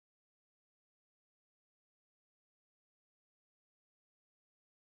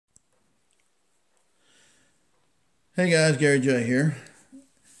Hey guys, Gary J here.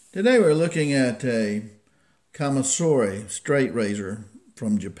 Today we're looking at a Kamisori straight razor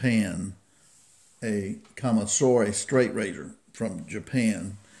from Japan. A Kamisori straight razor from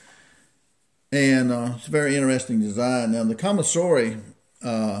Japan. And it's a very interesting design. Now the Kamisori,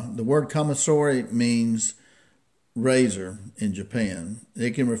 the word Kamisori means razor in Japan.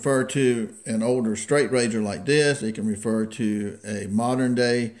 It can refer to an older straight razor like this. It can refer to a modern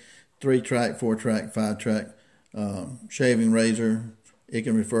day 3-track, 4-track, 5-track shaving razor. It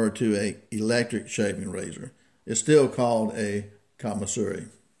can refer to a electric shaving razor. It's still called a Kamisori.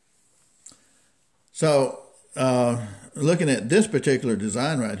 So, looking at this particular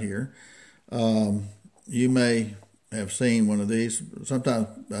design right here, you may have seen one of these. Sometimes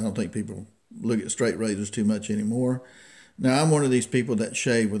I don't think people look at straight razors too much anymore. Now, I'm one of these people that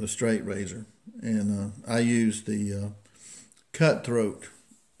shave with a straight razor, and I use the cutthroat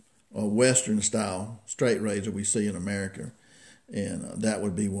or Western style straight razor we see in America, and that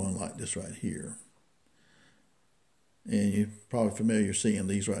would be one like this right here. And you're probably familiar seeing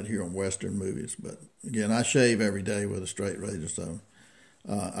these right here on Western movies, but again, I shave every day with a straight razor, so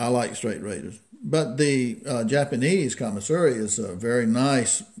I like straight razors. But the Japanese Kamisori is a very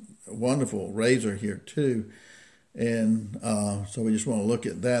nice, wonderful razor here too, and so we just want to look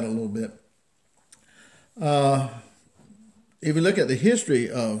at that a little bit. If you look at the history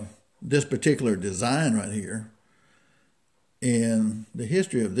of this particular design right here, and the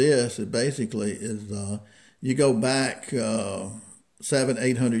history of this, it basically is, you go back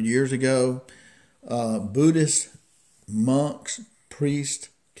 700-800 years ago, Buddhist monks, priests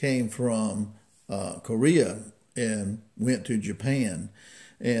came from Korea and went to Japan,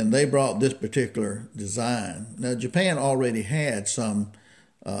 and they brought this particular design. Now, Japan already had some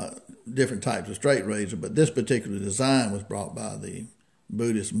different types of straight razor, but this particular design was brought by the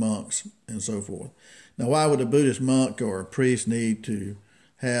Buddhist monks and so forth. Now, why would a Buddhist monk or a priest need to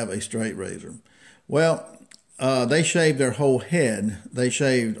have a straight razor? Well, they shaved their whole head. They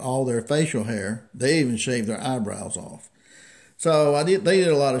shaved all their facial hair. They even shaved their eyebrows off. So they did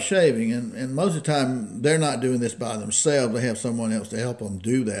a lot of shaving, and most of the time they're not doing this by themselves. They have someone else to help them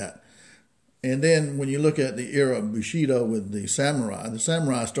do that. And then when you look at the era of Bushido with the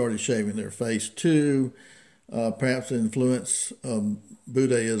samurai started shaving their face too, perhaps the influence of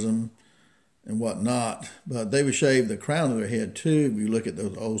Buddhism and whatnot. But they would shave the crown of their head too, if you look at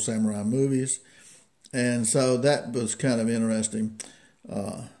those old samurai movies. And so that was kind of interesting.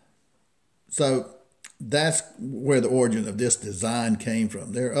 So that's where the origin of this design came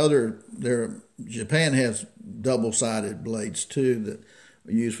from. Japan has double-sided blades too that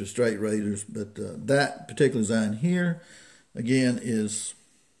are used for straight razors, but that particular design here, again, is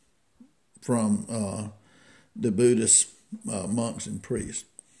from the Buddhist monks and priests.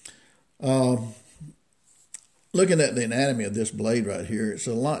 Looking at the anatomy of this blade right here, it's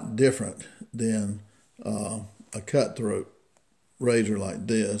a lot different than a cutthroat razor like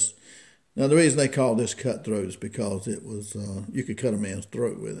this. Now, the reason they call this cutthroat is because it was you could cut a man's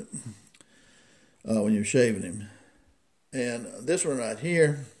throat with it when you're shaving him. And this one right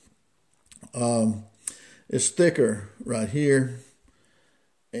here is thicker right here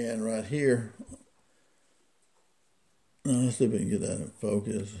and right here. Let's see if we can get that in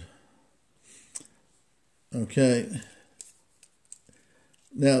focus. Okay.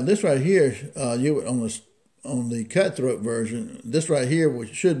 Now this right here, on the cutthroat version, this right here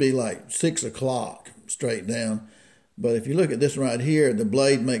should be like 6 o'clock straight down. But if you look at this right here, the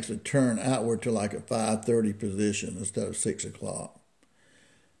blade makes a turn outward to like a 5:30 position instead of 6 o'clock.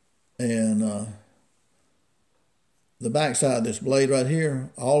 And the back side of this blade right here,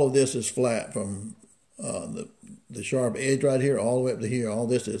 all of this is flat from the sharp edge right here all the way up to here. All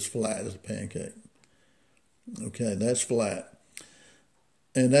this is flat as a pancake. Okay, that's flat.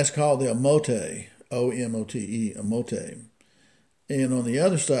 And that's called the omote, O-M-O-T-E, omote. And on the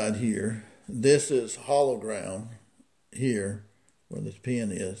other side here, this is hollow ground here, where this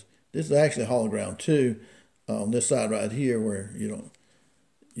pin is. This is actually hollow ground too, on this side right here where you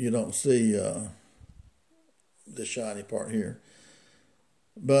don't see the shiny part here.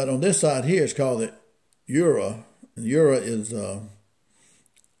 But on this side here, it's called the ura. And ura is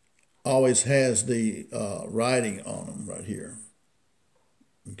always has the writing on them right here.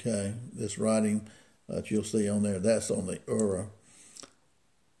 Okay, this writing that you'll see on there, that's on the ura.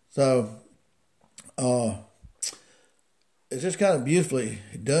 So it's just kind of beautifully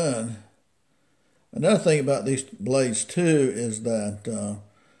done. Another thing about these blades too is that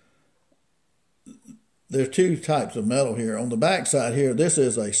there's two types of metal here. On the back side here, this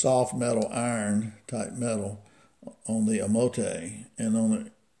is a soft metal iron type metal on the omote, and on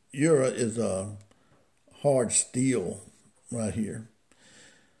the ura is a hard steel right here.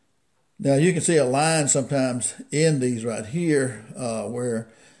 Now you can see a line sometimes in these right here where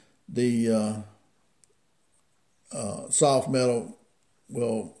the soft metal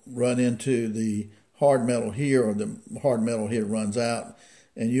will run into the hard metal here, or the hard metal here runs out,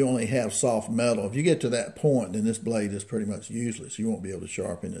 and you only have soft metal. If you get to that point, then this blade is pretty much useless. You won't be able to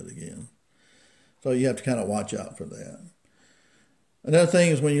sharpen it again. So you have to kind of watch out for that. Another thing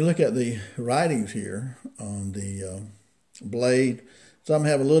is when you look at the writings here on the blade, some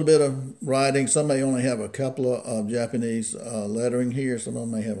have a little bit of writing. Some may only have a couple of Japanese lettering here. Some of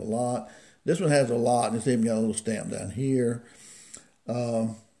them may have a lot. This one has a lot, and it's even got a little stamp down here.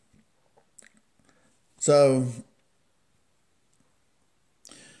 So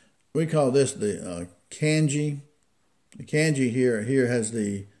we call this the kanji. The kanji here has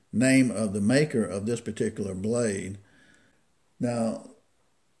the name of the maker of this particular blade. Now,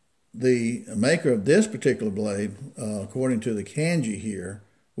 the maker of this particular blade, according to the kanji here,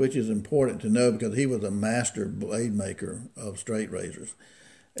 which is important to know because he was a master blade maker of straight razors.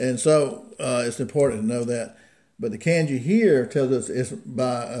 And so it's important to know that. But the kanji here tells us it's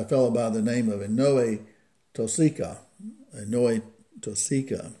by a fellow by the name of Inoue Tosika. Inoue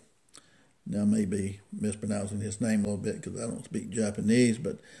Tosika. Now, I may be mispronouncing his name a little bit because I don't speak Japanese,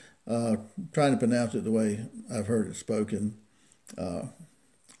 but trying to pronounce it the way I've heard it spoken.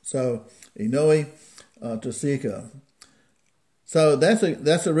 So Inoue Tosika. So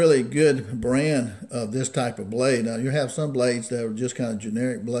that's a really good brand of this type of blade. Now you have some blades that are just kind of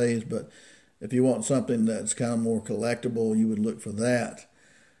generic blades, but if you want something that's kind of more collectible, you would look for that.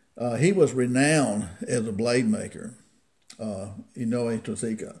 He was renowned as a blade maker, Inoue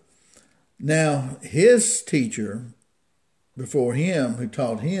Tosika. Now his teacher before him, who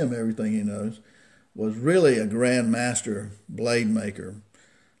taught him everything he knows, was really a grand master blade maker.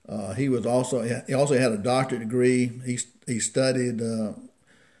 He also had a doctorate degree. He studied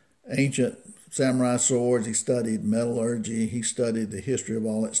ancient samurai swords. He studied metallurgy. He studied the history of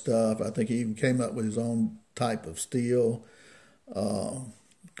all that stuff. I think he even came up with his own type of steel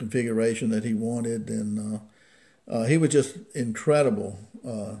configuration that he wanted. And he was just incredible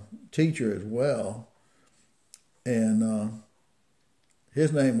teacher as well. And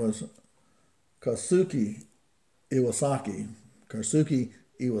his name was Karsuke Iwasaki.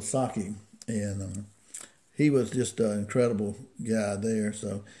 And he was just an incredible guy there.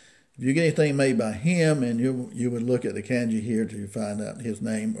 So if you get anything made by him, and you would look at the kanji here to find out his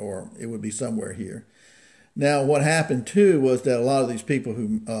name, or it would be somewhere here. Now, what happened too was that a lot of these people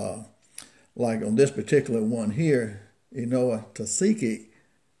who, like on this particular one here, Inoue Tosika,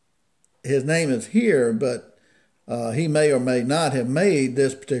 his name is here, but he may or may not have made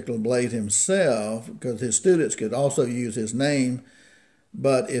this particular blade himself, because his students could also use his name.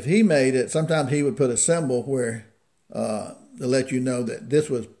 But if he made it, sometimes he would put a symbol where to let you know that this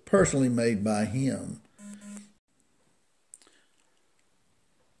was personally made by him.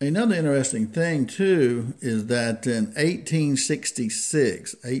 Another interesting thing too is that in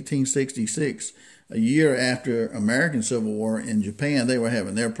 1866, a year after American Civil War in Japan, they were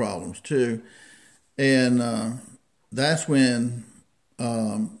having their problems too, and that's when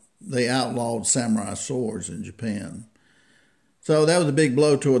they outlawed samurai swords in Japan. So that was a big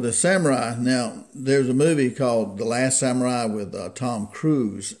blow toward the samurai. Now, there's a movie called The Last Samurai with Tom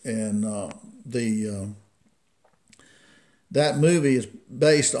Cruise, and that movie is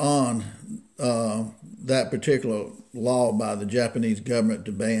based on that particular law by the Japanese government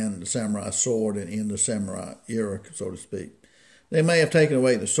to ban the samurai sword and end the samurai era, so to speak. They may have taken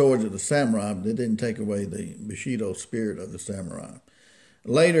away the swords of the samurai, but they didn't take away the Bushido spirit of the samurai.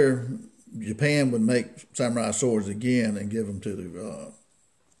 Later, Japan would make samurai swords again and give them to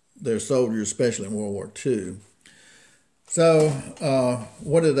their soldiers, especially in World War II. So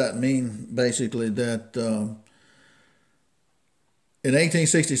what did that mean? Basically, that in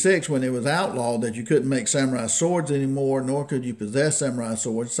 1866, when it was outlawed that you couldn't make samurai swords anymore, nor could you possess samurai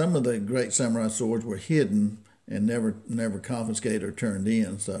swords, some of the great samurai swords were hidden and never confiscated or turned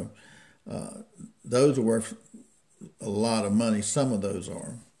in. So those are worth a lot of money. Some of those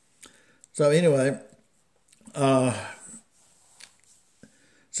are. So anyway,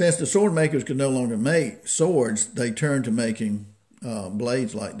 since the sword makers could no longer make swords, they turned to making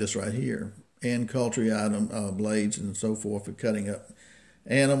blades like this right here, and cutlery item blades and so forth for cutting up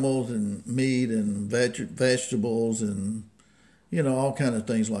animals and meat and vegetables and, you know, all kind of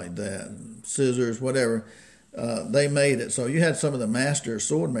things like that, scissors, whatever. They made it. So you had some of the master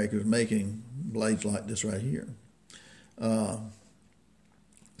sword makers making blades like this right here.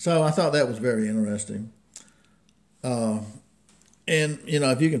 So I thought that was very interesting. And, you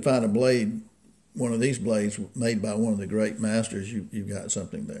know, if you can find a blade one of these blades made by one of the great masters, you've got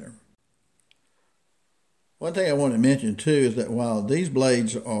something there. One thing I want to mention too is that while these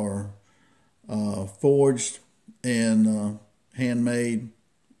blades are forged and handmade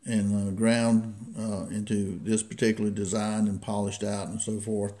and ground into this particular design and polished out and so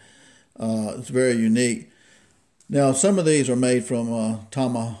forth, it's very unique. Now, some of these are made from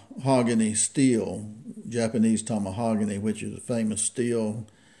tamahogany steel, Japanese tamahogany, which is a famous steel.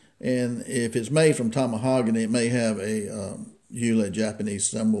 And if it's made from tamahogany, it may have a usually a Japanese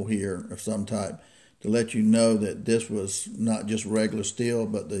symbol here of some type to let you know that this was not just regular steel,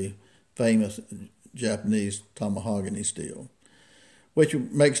 but the famous Japanese tamahogany steel, which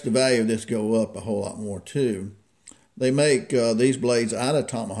makes the value of this go up a whole lot more too. They make these blades out of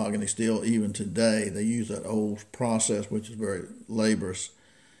tamahogany steel even today. They use that old process, which is very laborious.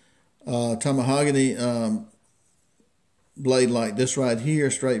 Tamahogany blade like this right here,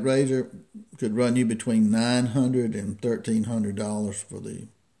 straight razor, could run you between $900 and $1,300 for the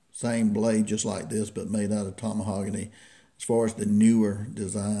same blade just like this, but made out of tamahogany, as far as the newer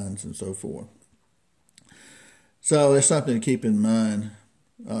designs and so forth. So it's something to keep in mind.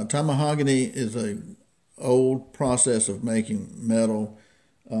 Tamahogany is a old process of making metal,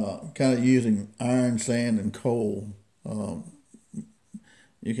 kind of using iron, sand, and coal.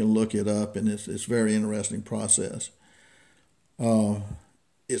 You can look it up, and it's a very interesting process.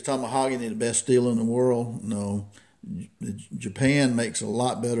 Is tamahogany the best steel in the world? No. Japan makes a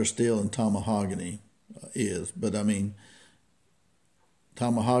lot better steel than tamahogany is, but I mean,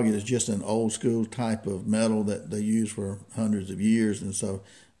 tamahogany is just an old school type of metal that they use for hundreds of years, and so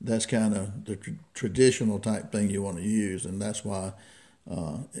that's kind of the traditional type thing you want to use, and that's why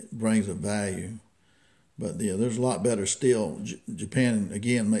it brings a value. But yeah, there's a lot better steel. Japan,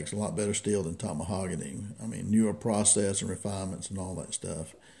 again, makes a lot better steel than tamahogany. I mean, newer process and refinements and all that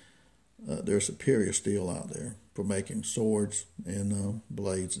stuff. There's superior steel out there for making swords and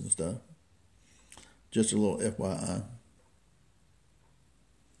blades and stuff. Just a little FYI.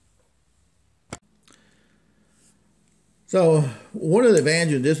 So what are the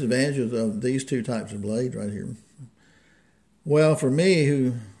advantages and disadvantages of these two types of blades right here? Well, for me,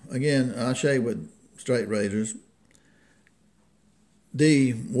 who, again, I shave with straight razors,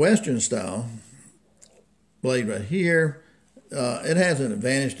 the Western style blade right here, it has an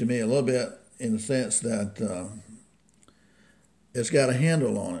advantage to me a little bit in the sense that it's got a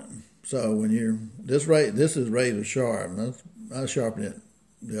handle on it. So when you're, this is razor sharp. I sharpened it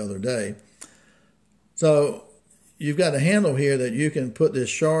the other day. So you've got a handle here that you can put this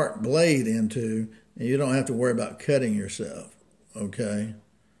sharp blade into, and you don't have to worry about cutting yourself, okay?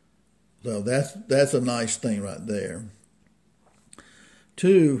 So that's a nice thing right there.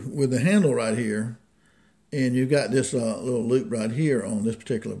 Two, with the handle right here, and you've got this little loop right here on this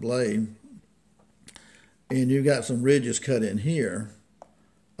particular blade, and you've got some ridges cut in here.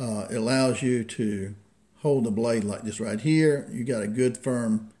 It allows you to hold the blade like this right here. You got a good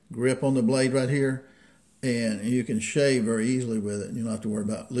firm grip on the blade right here, and you can shave very easily with it. You don't have to worry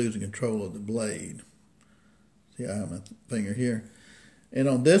about losing control of the blade. See, I have my finger here. And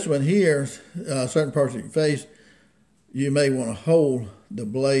on this one here, certain parts of your face, you may want to hold the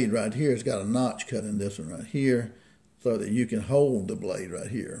blade right here. It's got a notch cut in this one right here so that you can hold the blade right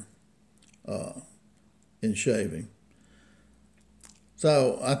here in shaving.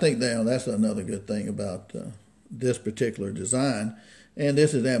 So I think that's another good thing about this particular design. And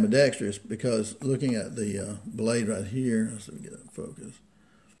this is ambidextrous because looking at the blade right here, let's see if we get it in focus.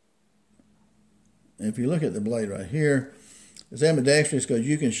 If you look at the blade right here, it's ambidextrous because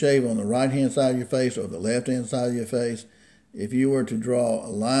you can shave on the right-hand side of your face or the left-hand side of your face. If you were to draw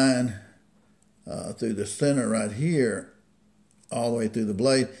a line through the center right here, all the way through the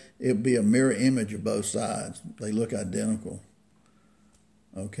blade, it would be a mirror image of both sides. They look identical.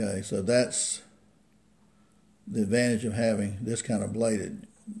 Okay, so that's the advantage of having this kind of blade.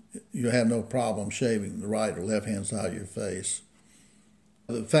 You have no problem shaving the right or left-hand side of your face.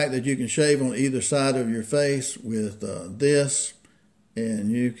 The fact that you can shave on either side of your face with this, and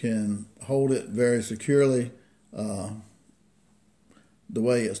you can hold it very securely the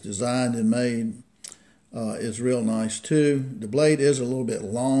way it's designed and made is real nice too. The blade is a little bit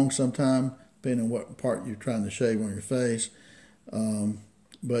long sometimes, depending on what part you're trying to shave on your face,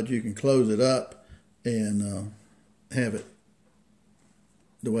 but you can close it up and have it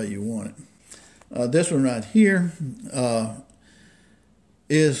the way you want it. This one right here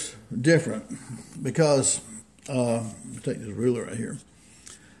is different because, let me take this ruler right here.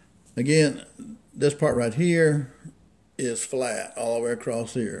 Again, this part right here is flat all the way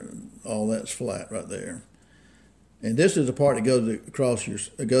across here. All that's flat right there. And this is the part that goes across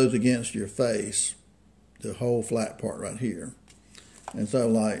goes against your face, the whole flat part right here. And so,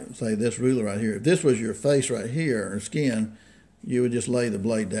 like, say this ruler right here, if this was your face right here, or skin, you would just lay the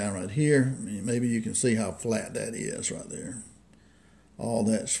blade down right here. Maybe you can see how flat that is right there. All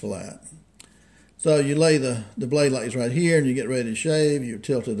that's flat. So you lay the blade like it's right here, and you get ready to shave. You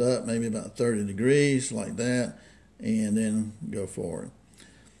tilt it up maybe about 30 degrees, like that, and then go forward.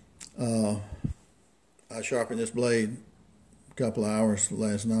 I sharpened this blade a couple of hours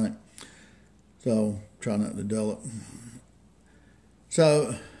last night, so try not to dull it.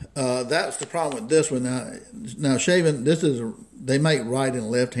 So that's the problem with this one. Now shaving, they make right and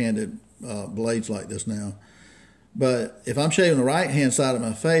left-handed blades like this now. But if I'm shaving the right-hand side of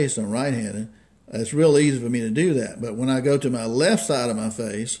my face, I'm right-handed, it's real easy for me to do that. But when I go to my left side of my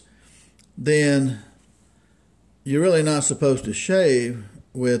face, then you're really not supposed to shave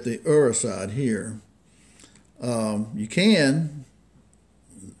with the Ura side here. You can,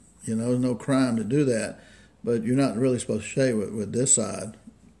 there's no crime to do that, but you're not really supposed to shave with this side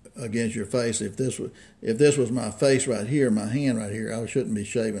against your face. If this was my face right here, my hand right here, I shouldn't be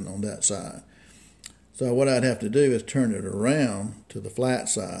shaving on that side. So what I'd have to do is turn it around to the flat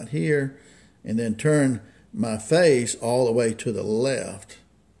side here, and then turn my face all the way to the left.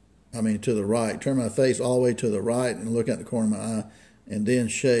 To the right. Turn my face all the way to the right and look at the corner of my eye, and then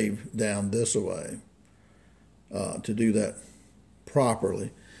shave down this way to do that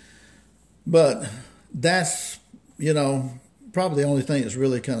properly. But that's, probably the only thing that's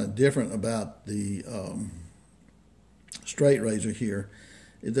really kind of different about the straight razor here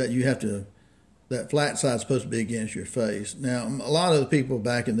is that you have to, that flat side's supposed to be against your face. Now, a lot of the people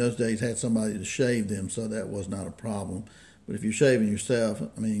back in those days had somebody to shave them, so that was not a problem. But if you're shaving yourself,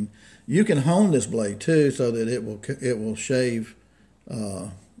 you can hone this blade too, so that it will shave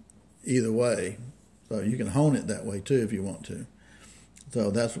either way. So you can hone it that way too if you want to.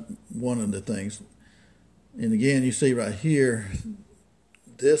 So that's one of the things. And again, you see right here,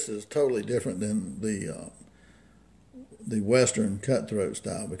 this is totally different than the Western cutthroat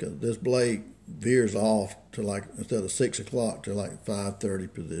style, because this blade veers off to, like, instead of 6 o'clock, to like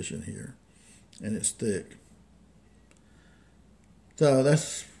 5:30 position here, and it's thick. So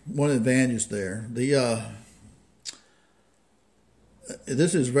that's one advantage there.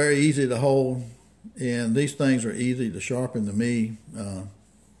 This is very easy to hold, and these things are easy to sharpen to me.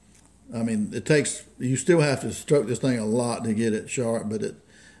 You still have to stroke this thing a lot to get it sharp, but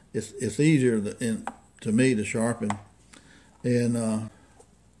it's easier to me to sharpen. And let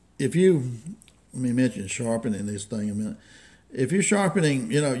me mention sharpening this thing a minute. If you're sharpening,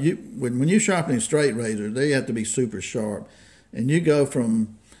 when you're sharpening straight razors, they have to be super sharp, and you go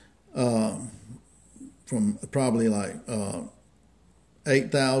from probably like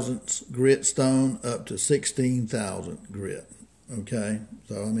 8,000 grit stone up to 16,000 grit. Okay,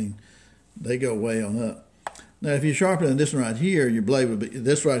 so they go way on up. Now, if you're sharpening this one right here, your blade would be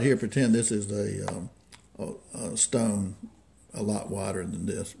this right here. Pretend this is a stone, a lot wider than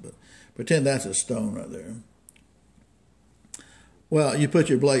this, but pretend that's a stone right there. Well, you put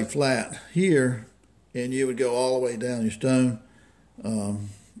your blade flat here, and you would go all the way down your stone.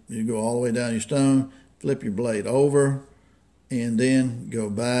 You go all the way down your stone, flip your blade over, and then go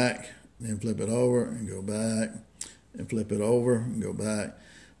back, then flip it over, and go back, and flip it over, and go back.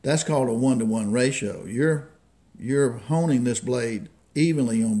 That's called a 1-to-1 ratio. You're honing this blade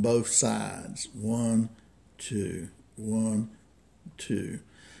evenly on both sides. 1, 2, 1, 2.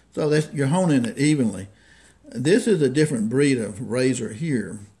 So you're honing it evenly. This is a different breed of razor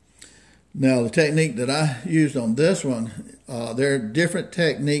here. Now, the technique that I used on this one, there are different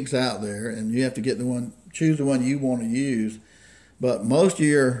techniques out there, and you have to choose the one you want to use. But most of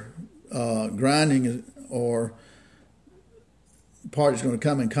your grinding or part that's going to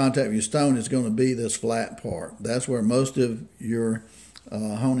come in contact with your stone is going to be this flat part. That's where most of your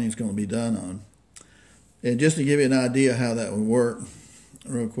honing is going to be done on. And just to give you an idea how that would work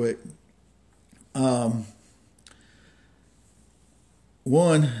real quick.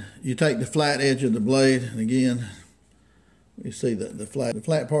 One, you take the flat edge of the blade, and again, you see that the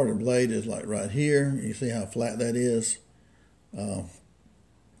flat part of the blade is like right here. You see how flat that is?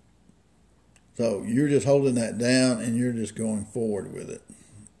 So you're just holding that down, and you're just going forward with it,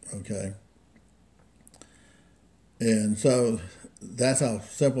 okay? And so that's how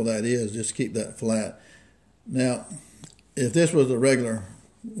simple that is. Just keep that flat. Now, if this was a regular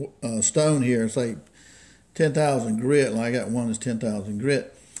stone here, say 10,000 grit, like I got one that's 10,000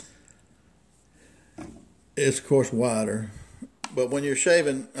 grit, it's of course wider. But when you're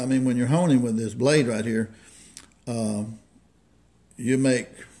shaving, when you're honing with this blade right here, you make,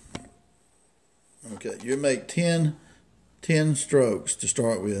 Okay, you make 10 strokes to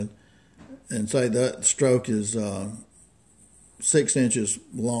start with, and say that stroke is 6 inches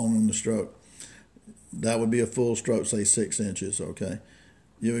long on the stroke. That would be a full stroke, say 6 inches, okay?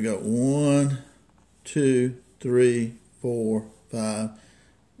 You would go 1, 2, 3, 4, 5,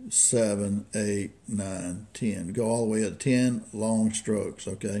 7, 8, 9, 10. Go all the way up to 10 long strokes,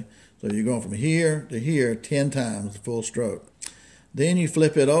 okay? So you're going from here to here 10 times the full stroke. Then you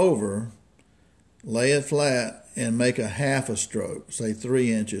flip it over, lay it flat, and make a half a stroke, say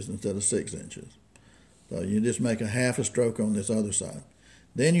 3 inches instead of 6 inches. So you just make a half a stroke on this other side.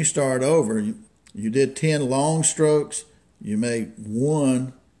 Then you start over. You did 10 long strokes. You made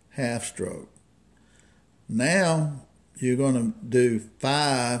 1 half stroke. Now you're going to do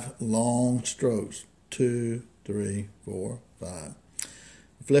 5 long strokes. 2, 3, 4, 5.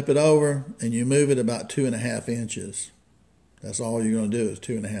 Flip it over and you move it about 2.5 inches. That's all you're going to do is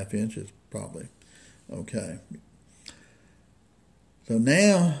 2.5 inches probably. Okay. So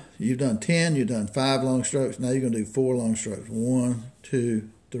now you've done 10, you've done 5 long strokes. Now you're going to do 4 long strokes. 1, 2,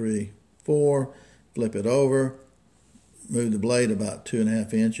 3, 4. Flip it over. Move the blade about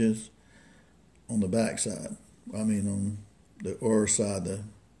 2.5 inches on the back side. I mean on the or side, the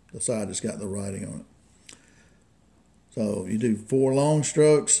side that's got the writing on it. So you do 4 long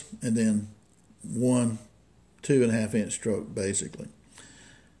strokes and then 1 2.5 inch stroke basically.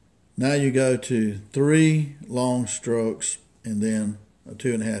 Now you go to 3 long strokes and then a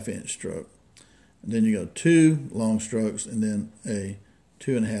 2.5 inch stroke. And then you go 2 long strokes and then a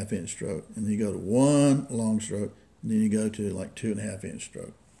 2.5 inch stroke. And then you go to 1 long stroke and then you go to like 2.5 inch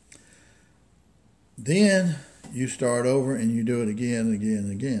stroke. Then you start over and you do it again and again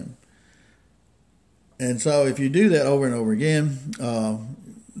and again. And so if you do that over and over again,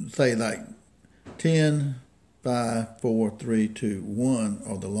 say like 10, 5, 4, 3, 2, 1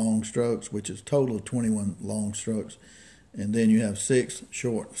 are the long strokes, which is total of 21 long strokes. And then you have 6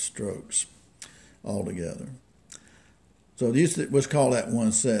 short strokes altogether. So this was called that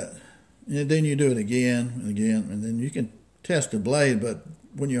one set. And then you do it again and again, and then you can test the blade, but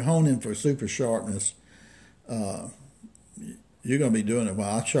when you're honing for super sharpness, you're going to be doing it.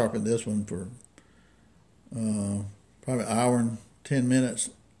 Well, I sharpened this one for probably an hour and 10 minutes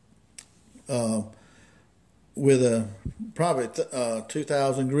with a probably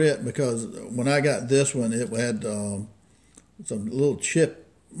 2000 grit, because when I got this one, it had some little chip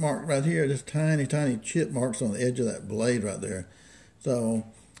mark right here, just tiny chip marks on the edge of that blade right there. So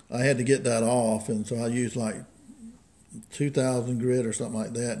I had to get that off, and so I used like 2000 grit or something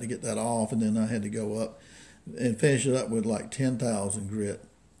like that to get that off, and then I had to go up and finish it up with like 10,000 grit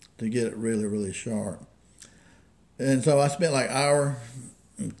to get it really, really sharp. And so I spent like hour,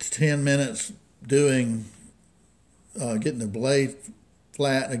 10 minutes doing, getting the blade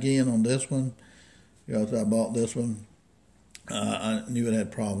flat again on this one. Because I bought this one, I knew it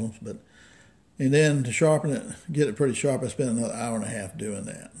had problems, and then to sharpen it, get it pretty sharp, I spent another hour and a half doing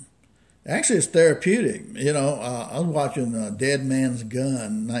that. Actually, it's therapeutic. You know, I was watching Dead Man's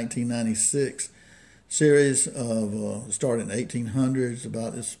Gun, 1996 series of started in the 1800s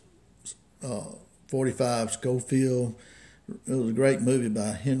about this 45 Schofield. It was a great movie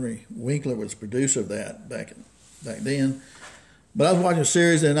by Henry Winkler, was the producer of that back then. But I was watching a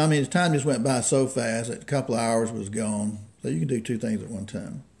series, and I mean, the time just went by so fast that a couple of hours was gone. So you can do 2 things at one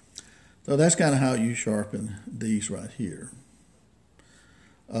time. So that's kind of how you sharpen these right here.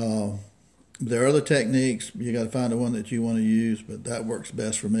 There are other techniques. You got to find the one that you want to use, but that works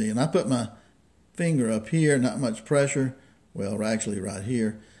best for me. And I put my finger up here, not much pressure, well, actually right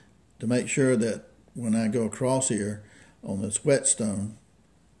here, to make sure that when I go across here on this whetstone,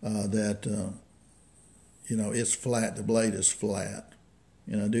 that you know, it's flat. The blade is flat.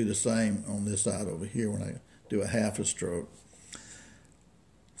 And I do the same on this side over here when I do a half a stroke.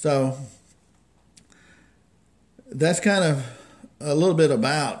 So that's kind of a little bit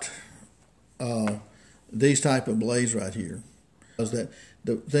about these type of blades right here. That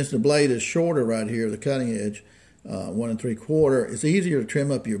since the blade is shorter right here, the cutting edge, 1 3/4, it's easier to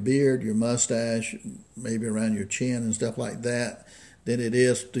trim up your beard, your mustache, maybe around your chin and stuff like that, than it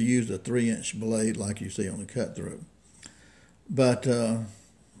is to use a 3-inch blade like you see on the cut through. But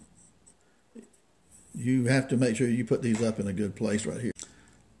you have to make sure you put these up in a good place right here.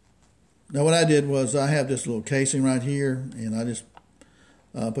 Now what I did was I have this little casing right here, and I just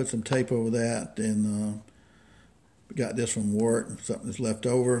put some tape over that, and got this from work, something that's left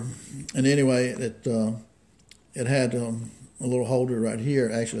over. And anyway, it had a little holder right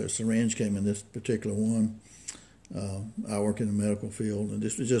here. Actually, a syringe came in this particular one. I work in the medical field, and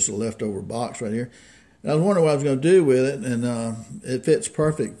this was just a leftover box right here. And I was wondering what I was going to do with it, and it fits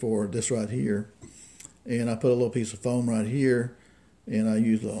perfect for this right here. And I put a little piece of foam right here, and I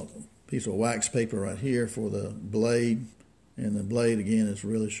use a piece of wax paper right here for the blade. And the blade, again, is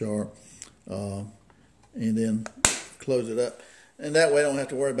really sharp. And then close it up. And that way I don't have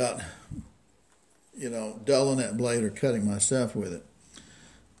to worry about, dulling that blade or cutting myself with it.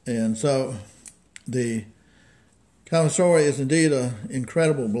 And so the Kamisori is indeed an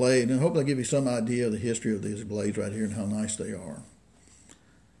incredible blade, and I hope I'll give you some idea of the history of these blades right here and how nice they are.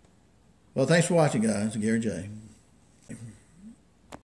 Well, thanks for watching, guys. Gary J.